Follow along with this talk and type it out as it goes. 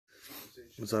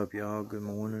What's up, y'all? Good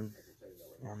morning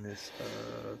on this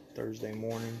Thursday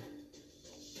morning.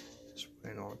 Just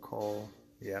waiting on a call.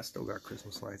 Yeah, I still got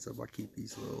Christmas lights up. I keep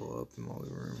these little up in my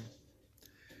living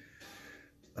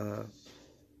room.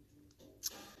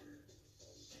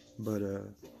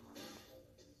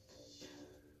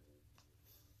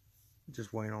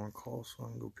 Just waiting on a call so I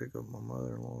can go pick up my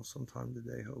mother-in-law sometime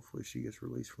today. Hopefully she gets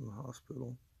released from the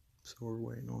hospital. So we're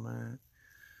waiting on that.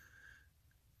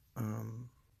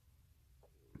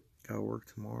 Got work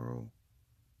tomorrow.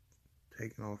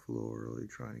 Taking off a little early,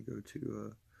 trying to go to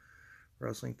a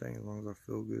wrestling thing as long as I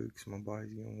feel good, because my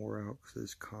body's getting wore out because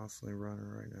it's constantly running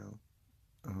right now.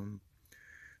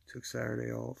 Took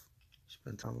Saturday off,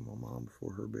 spent time with my mom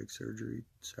before her big surgery.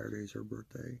 Saturday's her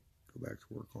birthday. Go back to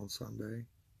work on Sunday.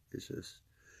 It's just,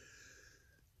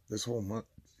 this whole month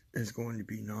is going to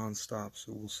be non-stop,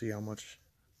 so we'll see how much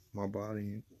my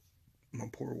body, my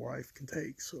poor wife, can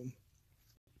take. So,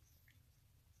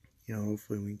 you know,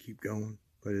 hopefully we can keep going,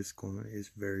 but it's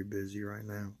very busy right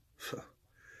now. So,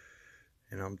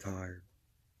 and I'm tired.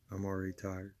 I'm already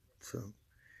tired. So,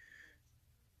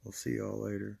 we'll see y'all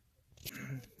later.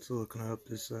 So looking up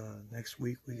this next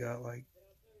week, we got like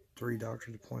 3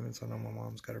 doctor's appointments. I know my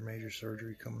mom's got her major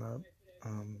surgery coming up.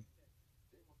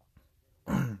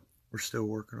 We're still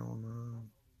working on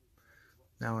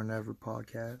Now or Never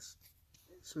podcast,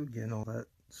 so getting all that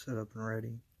set up and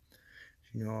ready.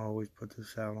 You know, I always put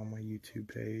this out on my YouTube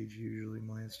page, usually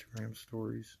my Instagram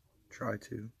stories. Try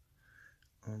to.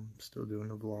 Still doing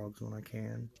the vlogs when I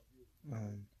can.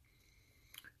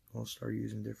 I'll start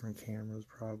using different cameras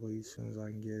probably as soon as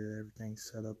I can get everything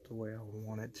set up the way I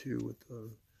want it to, with the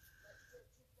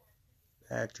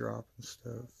backdrop and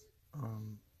stuff.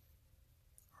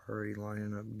 Already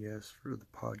lining up guests for the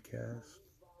podcast.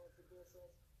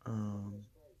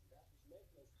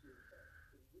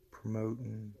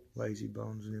 Promoting Lazy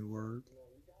Bones' new work,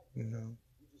 you know.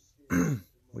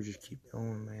 We just keep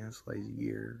going, man. It's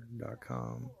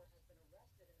lazygear.com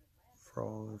for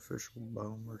all the official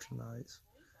bone merchandise.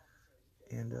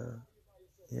 And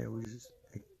yeah, we just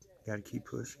gotta keep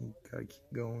pushing, gotta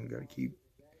keep going, gotta keep,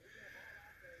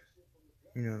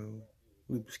 you know,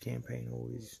 Lupus campaign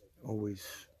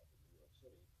always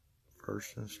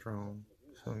first and strong.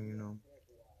 So, you know,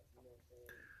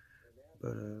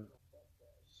 but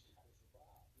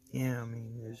yeah, I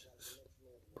mean, it's just,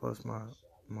 plus my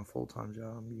full-time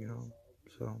job, you know,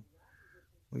 so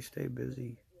we stay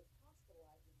busy.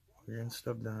 We're getting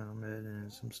stuff done. I'm editing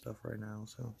some stuff right now,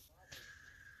 so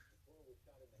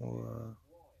we'll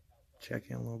check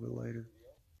in a little bit later.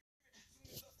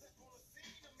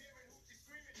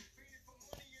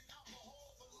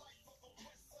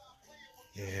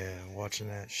 Yeah, watching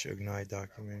that Suge Knight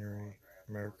documentary,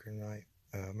 American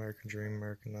Dream,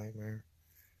 American Nightmare.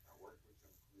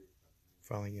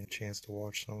 Finally getting a chance to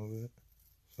watch some of it.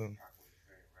 So.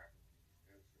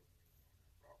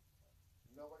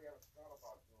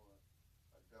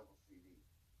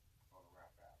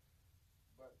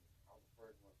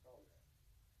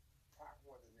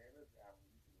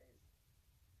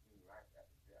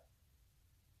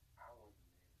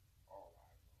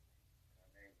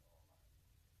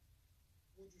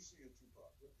 What did you see in Tupac?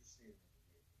 What did you see in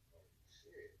him?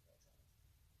 Shit, that's all.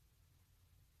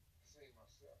 I seen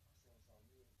myself. I seen something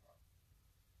new in Pop.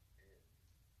 And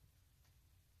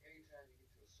anytime you get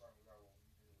to a certain level, when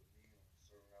you deal with me on a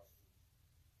certain level,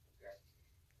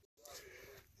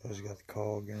 I just got the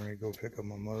call, getting ready to go pick up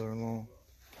my mother-in-law.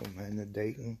 I'm heading to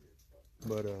Dayton,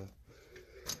 but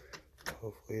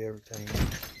hopefully everything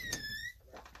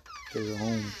gets her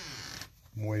home.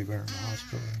 I'm way better in the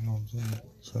hospital, you know what I'm saying?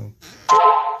 So,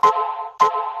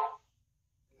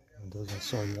 it doesn't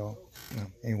start y'all. No,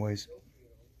 anyways,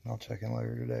 I'll check in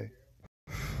later today.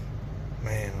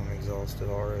 Man, I'm exhausted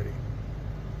already.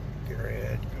 Get ready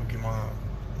to go get my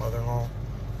mother-in-law,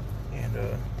 and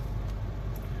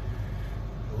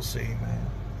we'll see, man.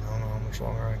 I don't know how much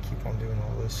longer I can keep on doing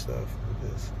all this stuff.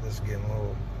 This is getting a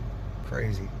little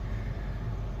crazy.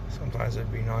 Sometimes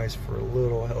it'd be nice for a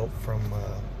little help from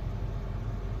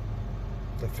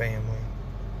the family,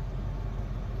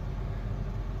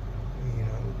 you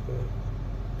know, but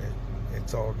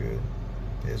it's all good.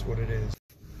 It is what it is.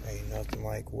 Ain't nothing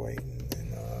like waiting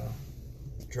in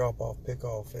drop-off,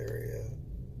 pickup area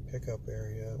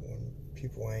when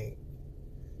people when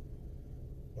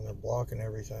they're blocking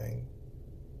everything.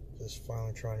 Just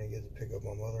finally trying to get to pick up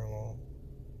my mother-in-law.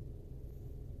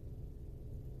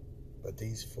 But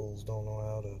these fools don't know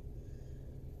how to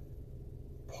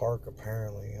park,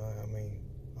 apparently. I mean,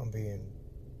 I'm being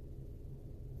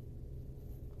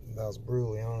about as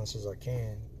brutally honest as I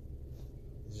can.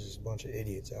 There's just a bunch of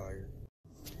idiots out here.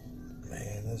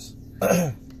 Man, this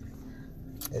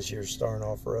This year's starting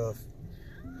off rough.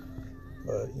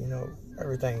 But, you know,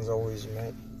 everything's always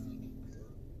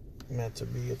meant to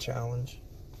be a challenge.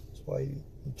 That's why you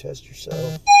test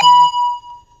yourself.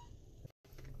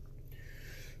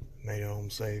 Made it home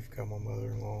safe, got my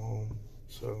mother-in-law home.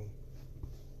 So,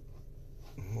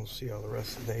 we'll see how the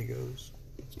rest of the day goes.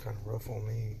 It's kind of rough on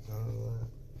me.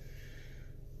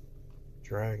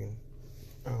 Dragging.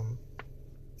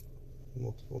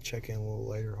 We'll check in a little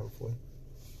later, hopefully.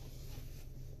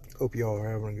 Hope y'all are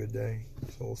having a good day.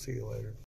 So we'll see you later.